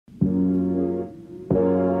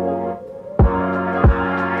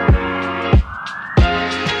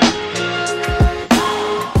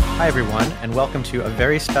everyone, and welcome to a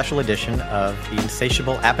very special edition of The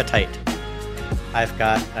Insatiable Appetite. I've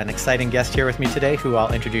got an exciting guest here with me today who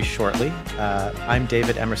I'll introduce shortly. I'm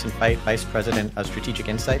David Emerson Fite, Vice President of Strategic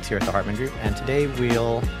Insights here at the Hartman Group, and today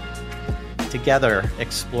we'll together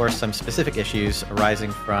explore some specific issues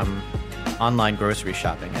arising from online grocery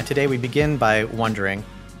shopping. And today we begin by wondering,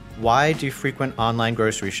 why do frequent online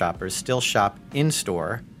grocery shoppers still shop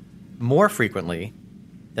in-store more frequently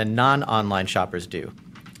than non-online shoppers do?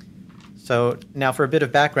 So now for a bit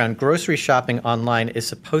of background, grocery shopping online is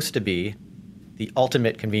supposed to be the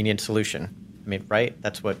ultimate convenient solution. I mean, right?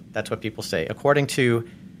 That's what people say. According to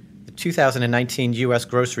the 2019 U.S.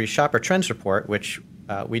 Grocery Shopper Trends Report, which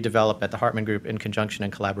we developed at the Hartman Group in conjunction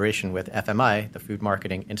and collaboration with FMI, the Food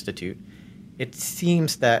Marketing Institute, it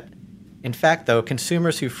seems that, in fact, though,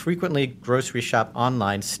 consumers who frequently grocery shop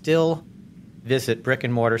online still visit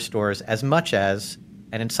brick-and-mortar stores as much as,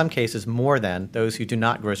 and in some cases more than, those who do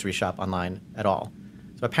not grocery shop online at all.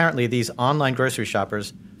 So apparently these online grocery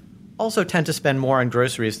shoppers also tend to spend more on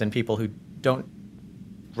groceries than people who don't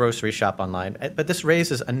grocery shop online. But this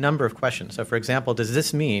raises a number of questions. So for example, does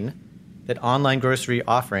this mean that online grocery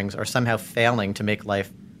offerings are somehow failing to make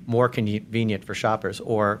life more convenient for shoppers,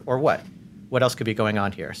 or what? What else could be going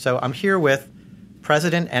on here? So I'm here with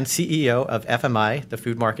President and CEO of FMI, the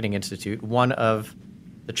Food Marketing Institute, one of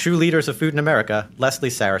the true leaders of food in America,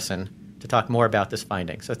 Leslie Saracen, to talk more about this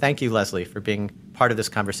finding. So thank you, Leslie, for being part of this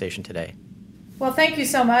conversation today. Well, thank you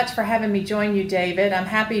so much for having me join you, David. I'm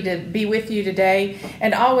happy to be with you today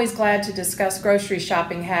and always glad to discuss grocery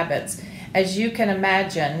shopping habits. As you can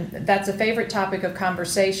imagine, that's a favorite topic of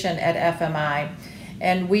conversation at FMI.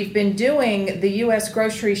 And we've been doing the U.S.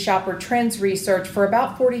 Grocery Shopper Trends research for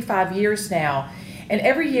about 45 years now. And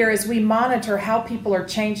every year as we monitor how people are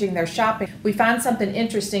changing their shopping, we find something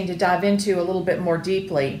interesting to dive into a little bit more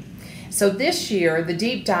deeply. So this year, the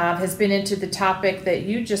deep dive has been into the topic that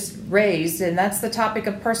you just raised, and that's the topic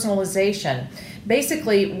of personalization.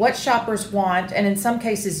 Basically, what shoppers want, and in some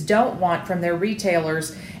cases don't want, from their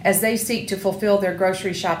retailers as they seek to fulfill their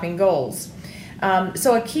grocery shopping goals.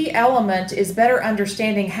 So a key element is better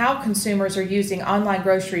understanding how consumers are using online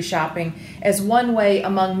grocery shopping as one way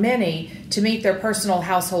among many to meet their personal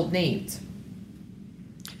household needs.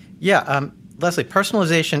 Yeah, Leslie,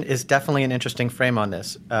 personalization is definitely an interesting frame on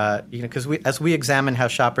this, because as we examine how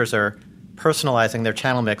shoppers are personalizing their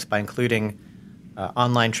channel mix by including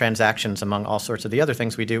online transactions among all sorts of the other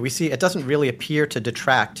things we do, we see it doesn't really appear to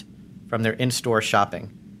detract from their in-store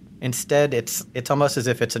shopping. Instead, it's almost as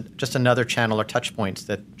if it's just another channel or touch points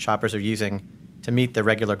that shoppers are using to meet their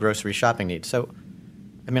regular grocery shopping needs. So,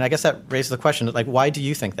 I mean, I guess that raises the question, like, why do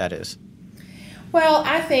you think that is? Well,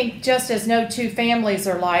 I think just as no two families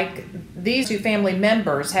are like, these two family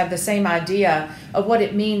members have the same idea of what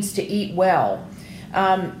it means to eat well.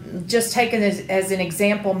 Just taken as an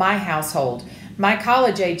example, my household. My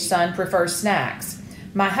college-age son prefers snacks.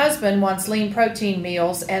 My husband wants lean protein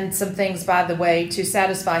meals and some things, by the way, to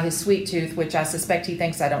satisfy his sweet tooth, which I suspect he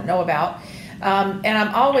thinks I don't know about. And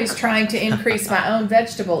I'm always trying to increase my own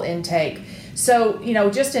vegetable intake. So,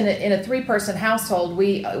 just in a three-person household,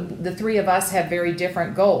 the three of us have very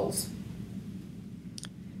different goals.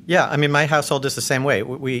 Yeah, I mean, my household is the same way.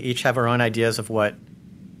 We each have our own ideas of what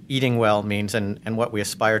eating well means and what we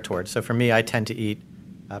aspire towards. So for me, I tend to eat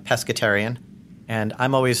pescatarian, and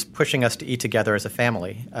I'm always pushing us to eat together as a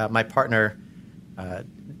family. My partner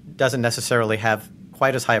doesn't necessarily have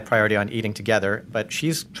quite as high a priority on eating together, but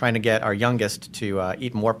she's trying to get our youngest to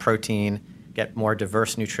eat more protein, get more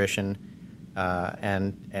diverse nutrition,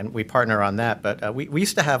 and we partner on that. But we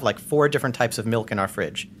used to have like 4 different types of milk in our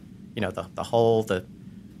fridge. The whole, the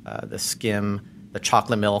skim, the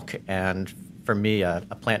chocolate milk, and for me, a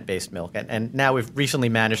plant-based milk. And now we've recently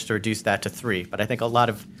managed to reduce that to 3. But I think a lot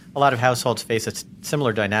of households face a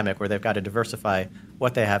similar dynamic where they've got to diversify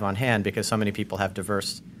what they have on hand because so many people have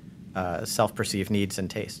diverse self-perceived needs and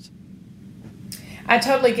tastes. I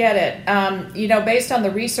totally get it. Based on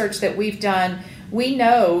the research that we've done, we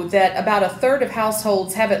know that about a third of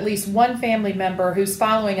households have at least one family member who's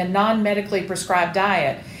following a non-medically prescribed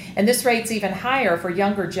diet, and this rate's even higher for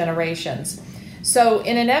younger generations. So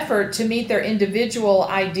in an effort to meet their individual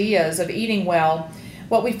ideas of eating well,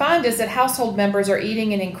 what we find is that household members are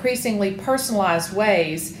eating in increasingly personalized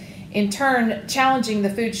ways, in turn challenging the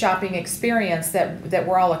food shopping experience that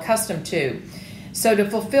we're all accustomed to. So to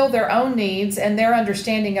fulfill their own needs and their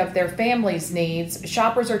understanding of their family's needs,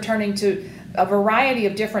 shoppers are turning to a variety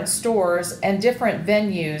of different stores and different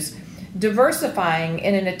venues, diversifying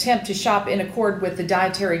in an attempt to shop in accord with the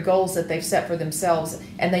dietary goals that they've set for themselves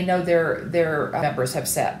and they know their members have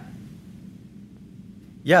set.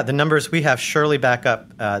 Yeah, the numbers we have surely back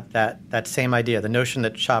up that same idea, the notion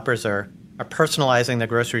that shoppers are personalizing their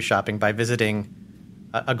grocery shopping by visiting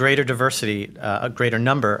a greater diversity, a greater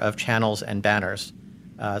number of channels and banners.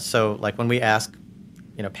 So like when we ask,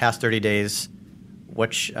 past 30 days,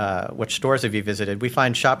 which stores have you visited, we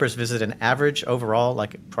find shoppers visit an average overall,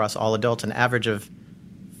 like across all adults, an average of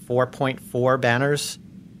 4.4 banners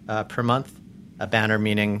per month. A banner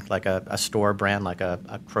meaning like a store brand, like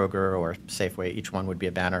a Kroger or Safeway. Each one would be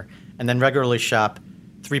a banner. And then regularly shop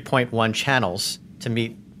 3.1 channels to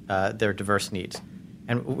meet their diverse needs.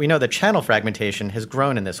 And we know that channel fragmentation has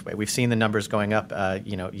grown in this way. We've seen the numbers going up,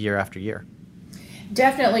 year after year.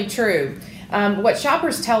 Definitely true. What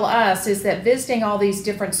shoppers tell us is that visiting all these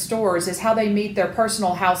different stores is how they meet their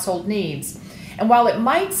personal household needs. And while it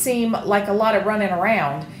might seem like a lot of running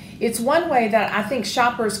around, it's one way that I think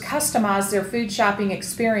shoppers customize their food shopping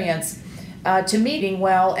experience to meeting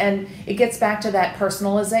well, and it gets back to that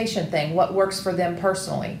personalization thing, what works for them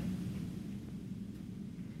personally.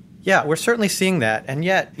 Yeah, we're certainly seeing that. And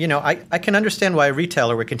yet, I can understand why a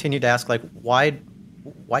retailer would continue to ask, like, why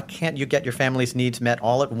can't you get your family's needs met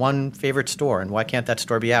all at one favorite store, and why can't that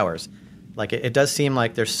store be ours? Like, it does seem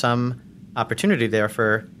like there's some opportunity there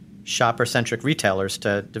for shopper-centric retailers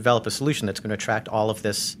to develop a solution that's going to attract all of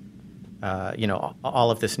this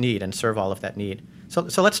all of this need and serve all of that need.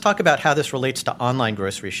 So let's talk about how this relates to online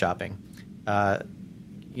grocery shopping.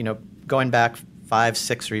 Going back 5,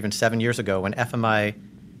 6, or even 7 years ago when FMI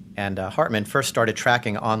and Hartman first started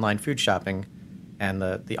tracking online food shopping and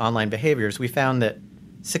the online behaviors, we found that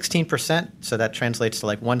 16%, so that translates to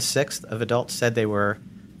like 1/6 of adults, said they were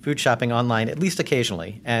food shopping online at least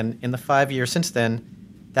occasionally. And in the 5 years since then,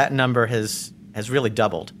 that number has really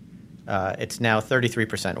doubled. It's now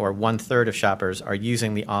 33%, or 1/3 of shoppers are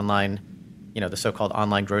using the online, the so-called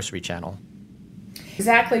online grocery channel.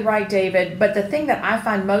 Exactly right, David. But the thing that I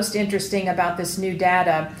find most interesting about this new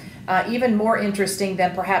data, even more interesting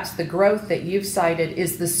than perhaps the growth that you've cited,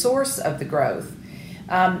 is the source of the growth.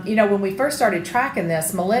 When we first started tracking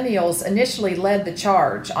this, millennials initially led the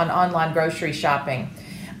charge on online grocery shopping.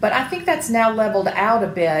 But I think that's now leveled out a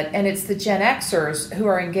bit, and it's the Gen Xers who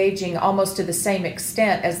are engaging almost to the same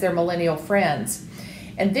extent as their millennial friends.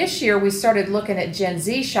 And this year we started looking at Gen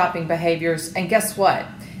Z shopping behaviors, and guess what?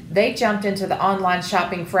 They jumped into the online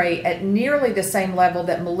shopping fray at nearly the same level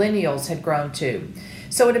that millennials had grown to.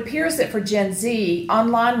 So it appears that for Gen Z,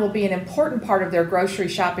 online will be an important part of their grocery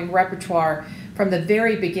shopping repertoire from the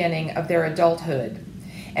very beginning of their adulthood.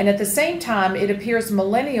 And at the same time, it appears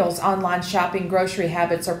millennials' online shopping grocery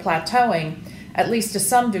habits are plateauing, at least to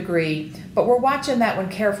some degree, but we're watching that one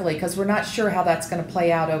carefully because we're not sure how that's going to play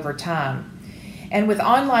out over time. And with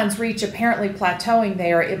online's reach apparently plateauing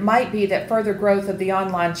there, it might be that further growth of the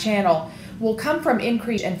online channel will come from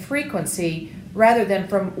increase in frequency rather than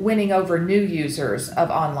from winning over new users of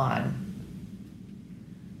online.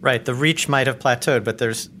 Right, the reach might have plateaued, but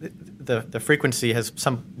there's the frequency has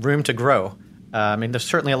some room to grow. There's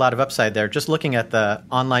certainly a lot of upside there. Just looking at the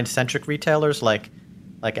online-centric retailers like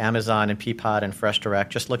Amazon and Peapod and FreshDirect,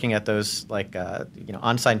 just looking at those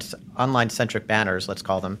online-centric banners, let's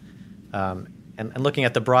call them, and looking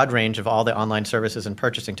at the broad range of all the online services and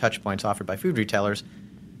purchasing touchpoints offered by food retailers,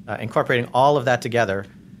 incorporating all of that together,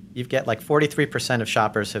 you get like 43% of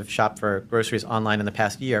shoppers have shopped for groceries online in the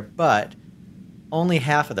past year, but only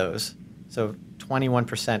half of those, so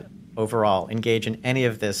 21% overall, engage in any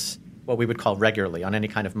of this, what we would call regularly, on any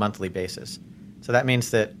kind of monthly basis. So that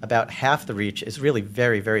means that about half the reach is really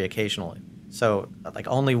very, very occasional. So like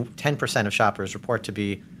only 10% of shoppers report to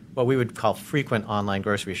be what we would call frequent online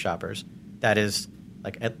grocery shoppers. That is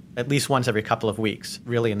like at least once every couple of weeks,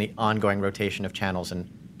 really in the ongoing rotation of channels and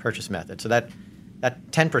purchase methods. So that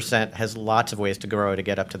 10% has lots of ways to grow to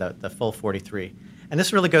get up to the full 43. And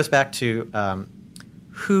this really goes back to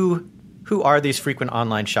who are these frequent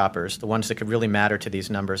online shoppers, the ones that could really matter to these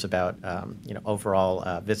numbers about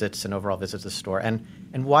overall visits and overall visits to the store,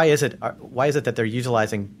 and why is it that they're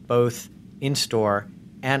utilizing both in store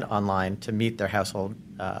and online to meet their household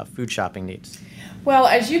food shopping needs? Well,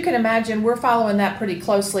 as you can imagine, we're following that pretty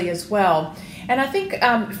closely as well. And I think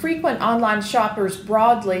frequent online shoppers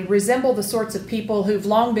broadly resemble the sorts of people who've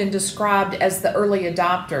long been described as the early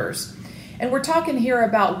adopters. And we're talking here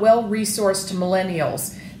about well-resourced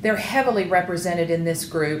millennials. They're heavily represented in this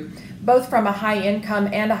group, both from a high income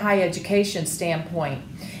and a high education standpoint.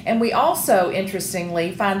 And we also,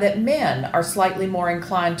 interestingly, find that men are slightly more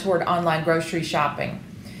inclined toward online grocery shopping.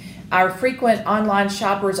 Our frequent online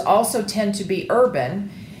shoppers also tend to be urban,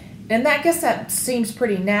 and I guess that seems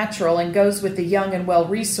pretty natural and goes with the young and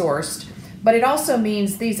well-resourced. but it also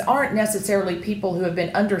means these aren't necessarily people who have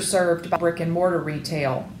been underserved by brick and mortar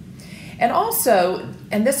retail. And also,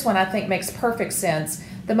 and this one I think makes perfect sense,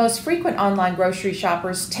 the most frequent online grocery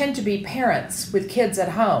shoppers tend to be parents with kids at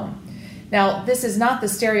home. Now, this is not the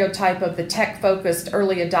stereotype of the tech-focused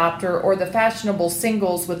early adopter or the fashionable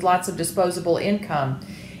singles with lots of disposable income.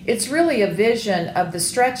 It's really a vision of the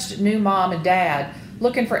stretched new mom and dad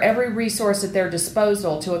looking for every resource at their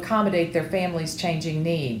disposal to accommodate their family's changing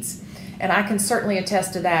needs. And I can certainly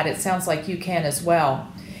attest to that. It sounds like you can as well.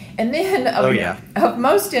 And then of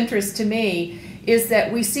most interest to me is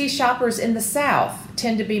that we see shoppers in the South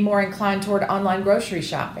tend to be more inclined toward online grocery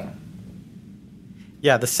shopping.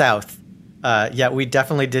 Yeah, the South. We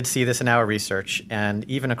definitely did see this in our research, and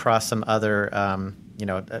even across some other, a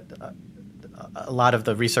lot of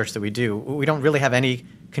the research that we do, we don't really have any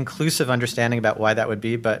conclusive understanding about why that would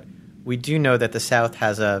be, but we do know that the South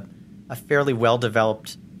has a fairly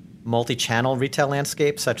well-developed multi-channel retail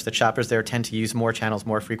landscape, such that shoppers there tend to use more channels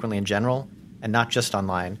more frequently in general, and not just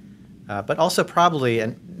online. But also probably,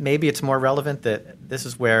 and maybe it's more relevant, that this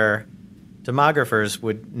is where demographers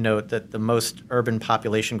would note that the most urban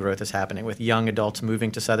population growth is happening, with young adults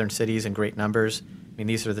moving to southern cities in great numbers. I mean,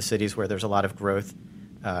 these are the cities where there's a lot of growth.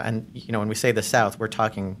 When we say the South, we're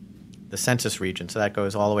talking the census region, so that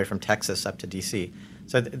goes all the way from Texas up to D.C.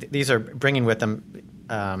 So these are bringing with them,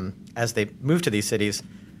 as they move to these cities,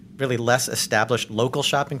 really less established local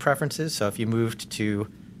shopping preferences. So if you moved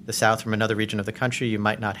to the South from another region of the country, you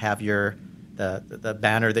might not have the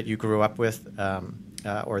banner that you grew up with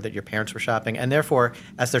or that your parents were shopping. And therefore,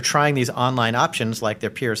 as they're trying these online options like their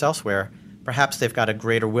peers elsewhere, perhaps they've got a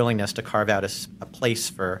greater willingness to carve out a place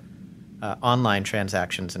for online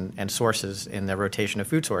transactions and sources in their rotation of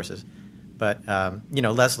food sources. But,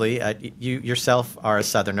 Leslie, you yourself are a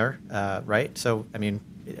Southerner, right? So, I mean,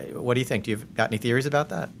 what do you think? Do you got any theories about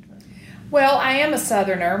that? Well, I am a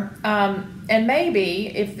Southerner, and maybe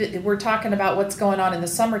if we're talking about what's going on in the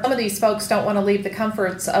summer, some of these folks don't want to leave the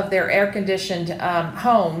comforts of their air-conditioned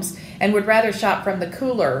homes and would rather shop from the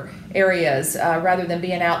cooler areas rather than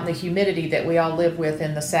being out in the humidity that we all live with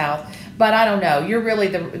in the South. But I don't know. You're really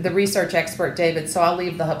the research expert, David, so I'll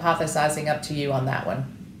leave the hypothesizing up to you on that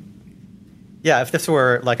one. Yeah, if this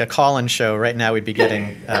were like a call-in show, right now we'd be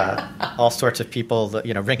getting all sorts of people,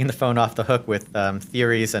 ringing the phone off the hook with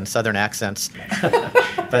theories and Southern accents.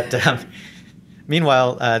 But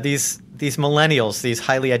meanwhile, these millennials, these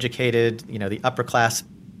highly educated, the upper class,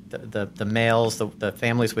 the males, the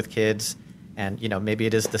families with kids, and maybe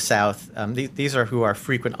it is the South. These are who our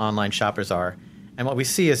frequent online shoppers are, and what we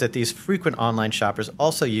see is that these frequent online shoppers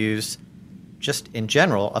also use, just in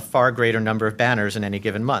general, a far greater number of banners in any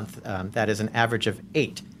given month. That is an average of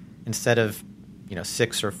 8 instead of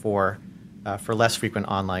 6 or 4 for less frequent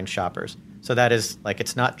online shoppers. So that is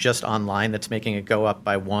it's not just online that's making it go up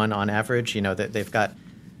by 1 on average. That they've got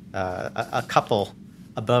a couple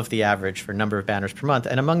above the average for number of banners per month.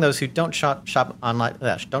 And among those who don't shop online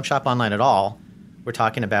at all, we're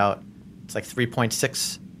talking about it's like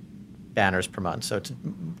 3.6 banners per month. So it's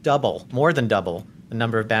more than double the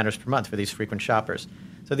number of banners per month for these frequent shoppers.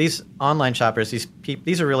 So these online shoppers,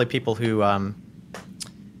 these are really people who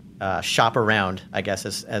shop around, I guess,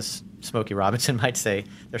 as Smokey Robinson might say.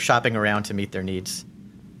 They're shopping around to meet their needs.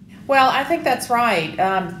 Well, I think that's right.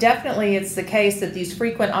 Definitely it's the case that these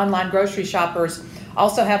frequent online grocery shoppers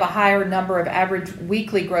also have a higher number of average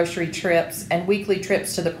weekly grocery trips and weekly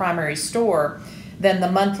trips to the primary store than the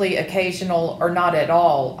monthly, occasional, or not at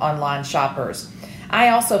all online shoppers. I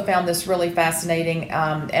also found this really fascinating,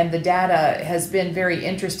 and the data has been very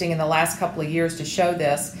interesting in the last couple of years to show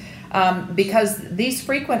this, because these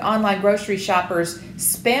frequent online grocery shoppers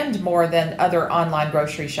spend more than other online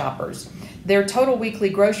grocery shoppers. Their total weekly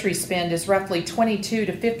grocery spend is roughly 22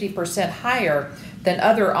 to 50% higher than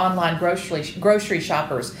other online grocery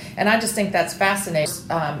shoppers, and I just think that's fascinating,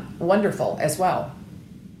 wonderful as well.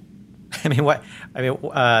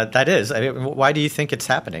 That is. Why do you think it's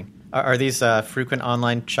happening? Are these frequent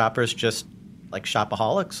online shoppers just like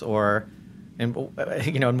shopaholics,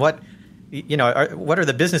 what are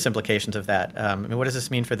the business implications of that? What does this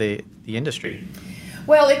mean for the industry?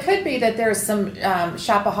 Well, it could be that there's some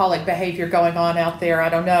shopaholic behavior going on out there. I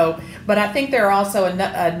don't know, but I think there are also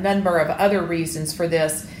a number of other reasons for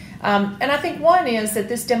this, and I think one is that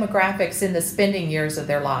this demographic's in the spending years of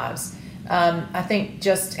their lives. I think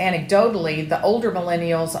just anecdotally, the older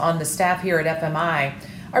millennials on the staff here at FMI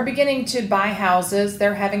are beginning to buy houses,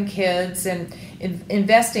 they're having kids, and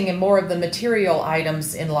investing in more of the material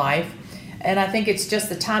items in life. And I think it's just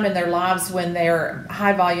the time in their lives when they're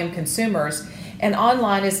high-volume consumers. And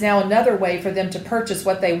online is now another way for them to purchase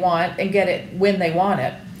what they want and get it when they want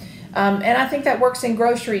it. And I think that works in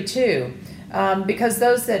grocery too. Because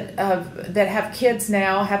those that have kids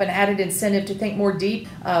now have an added incentive to think more deep,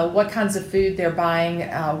 what kinds of food they're buying,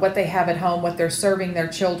 what they have at home, what they're serving their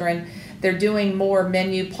children. They're doing more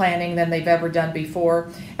menu planning than they've ever done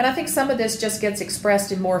before. And I think some of this just gets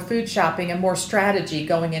expressed in more food shopping and more strategy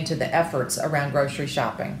going into the efforts around grocery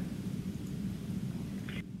shopping.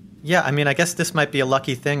 Yeah, I mean, I guess this might be a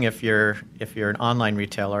lucky thing if you're an online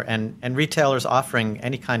retailer, and retailers offering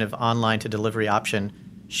any kind of online to delivery option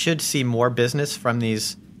should see more business from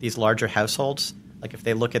these larger households. Like if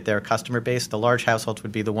they look at their customer base, the large households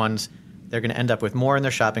would be the ones they're going to end up with more in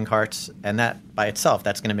their shopping carts, and that by itself,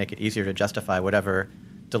 that's going to make it easier to justify whatever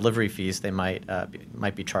delivery fees they might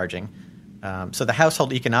be charging. So the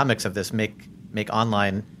household economics of this make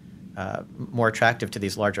online more attractive to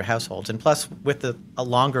these larger households. And plus, with a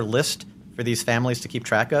longer list for these families to keep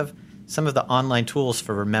track of, some of the online tools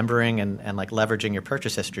for remembering and like leveraging your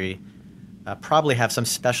purchase history probably have some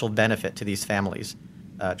special benefit to these families.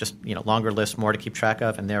 Just longer lists, more to keep track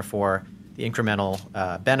of, and therefore the incremental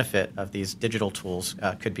benefit of these digital tools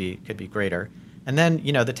could be greater. And then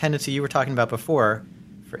the tendency you were talking about before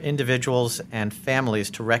for individuals and families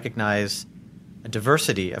to recognize a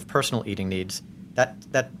diversity of personal eating needs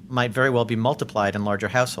that might very well be multiplied in larger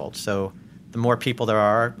households. So the more people there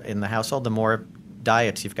are in the household, the more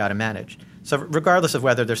diets you've got to manage. So regardless of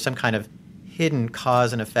whether there's some kind of hidden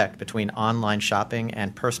cause and effect between online shopping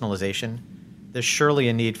and personalization, there's surely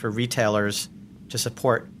a need for retailers to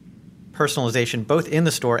support personalization both in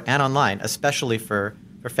the store and online, especially for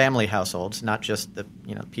family households, not just the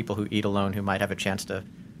people who eat alone who might have a chance to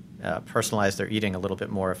personalize their eating a little bit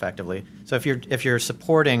more effectively. So if you're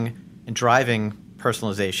supporting and driving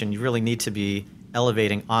personalization, you really need to be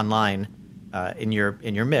elevating online in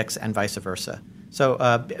your mix and vice versa.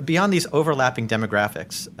 So beyond these overlapping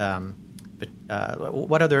demographics,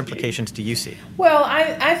 what other implications do you see? Well,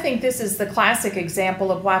 I think this is the classic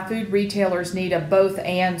example of why food retailers need a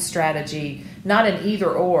both-and strategy, not an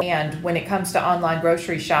either-or and when it comes to online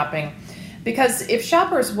grocery shopping. Because if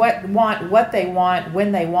shoppers want what they want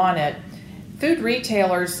when they want it, food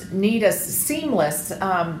retailers need a seamless,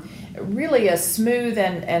 really a smooth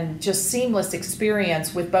and just seamless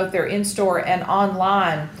experience with both their in-store and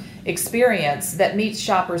online experience that meets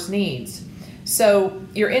shoppers' needs. So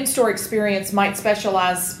your in-store experience might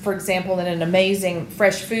specialize, for example, in an amazing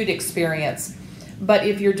fresh food experience. But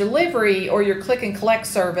if your delivery or your click and collect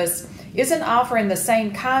service isn't offering the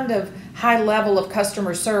same kind of high level of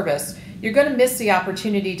customer service, you're going to miss the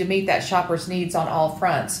opportunity to meet that shopper's needs on all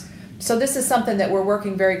fronts. So this is something that we're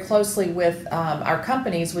working very closely with our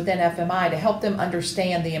companies within FMI to help them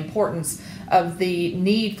understand the importance of the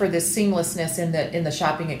need for this seamlessness in the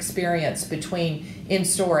shopping experience between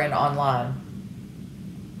in-store and online.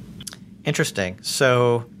 Interesting.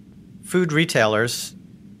 So food retailers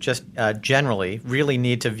just generally really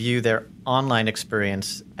need to view their online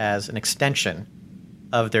experience as an extension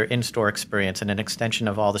of their in-store experience and an extension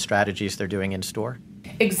of all the strategies they're doing in-store?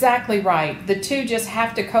 Exactly right. The two just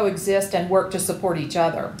have to coexist and work to support each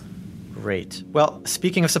other. Great. Well,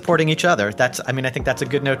 speaking of supporting each other, I think that's a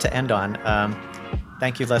good note to end on.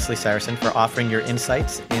 Thank you, Leslie Saracen, for offering your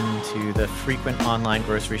insights into the frequent online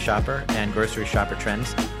grocery shopper and grocery shopper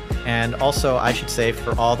trends. And also, I should say,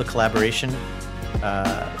 for all the collaboration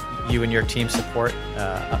you and your team support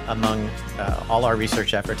among all our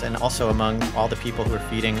research efforts and also among all the people who are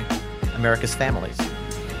feeding America's families.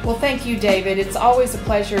 Well, thank you, David. It's always a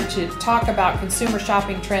pleasure to talk about consumer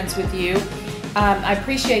shopping trends with you. I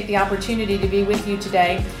appreciate the opportunity to be with you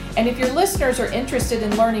today. And if your listeners are interested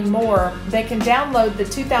in learning more, they can download the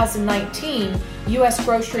 2019 U.S.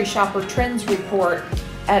 Grocery Shopper Trends Report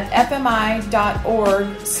at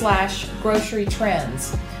fmi.org/grocery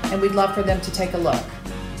trends. And we'd love for them to take a look.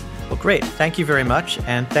 Well, great. Thank you very much.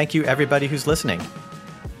 And thank you, everybody who's listening.